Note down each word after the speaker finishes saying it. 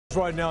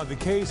Right now, the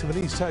case of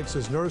an East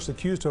Texas nurse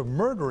accused of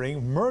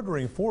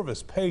murdering four of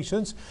his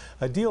patients.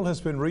 A deal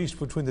has been reached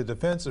between the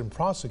defense and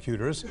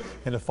prosecutors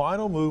in a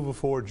final move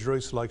before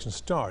jury selection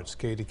starts.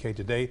 KTK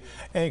Today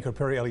anchor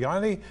Perry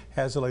Eliani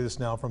has the latest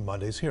now from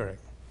Monday's hearing.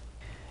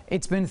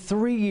 It's been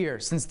 3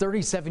 years since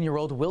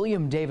 37-year-old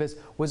William Davis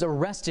was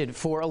arrested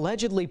for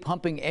allegedly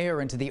pumping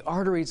air into the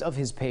arteries of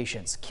his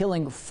patients,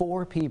 killing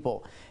 4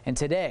 people. And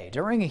today,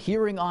 during a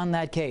hearing on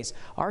that case,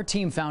 our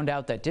team found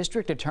out that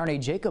District Attorney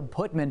Jacob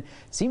Putman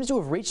seems to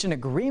have reached an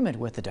agreement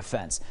with the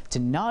defense to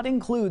not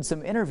include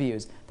some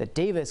interviews that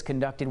Davis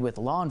conducted with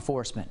law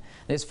enforcement.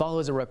 This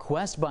follows a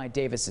request by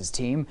Davis's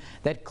team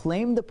that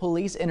claimed the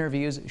police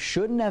interviews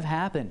shouldn't have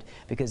happened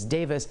because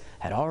Davis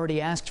had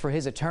already asked for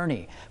his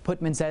attorney.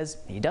 Putman says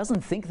he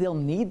doesn't think they'll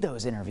need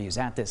those interviews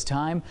at this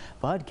time,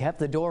 but kept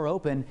the door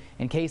open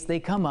in case they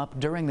come up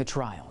during the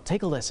trial.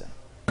 Take a listen.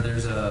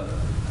 There's a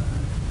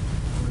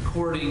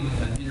recording,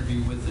 an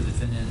interview with the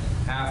defendant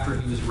after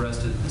he was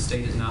arrested. The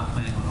state is not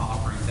planning on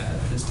offering that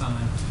at this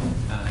time.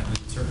 We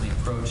can certainly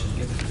approach and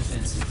give the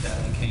defense if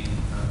that became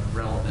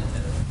relevant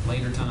at a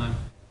later time.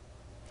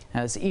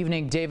 Now, this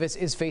evening, Davis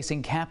is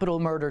facing capital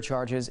murder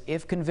charges.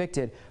 If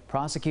convicted,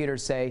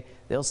 prosecutors say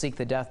they'll seek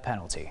the death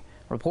penalty.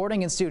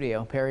 Reporting in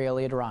studio, Perry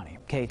Eliani,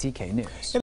 KTK News.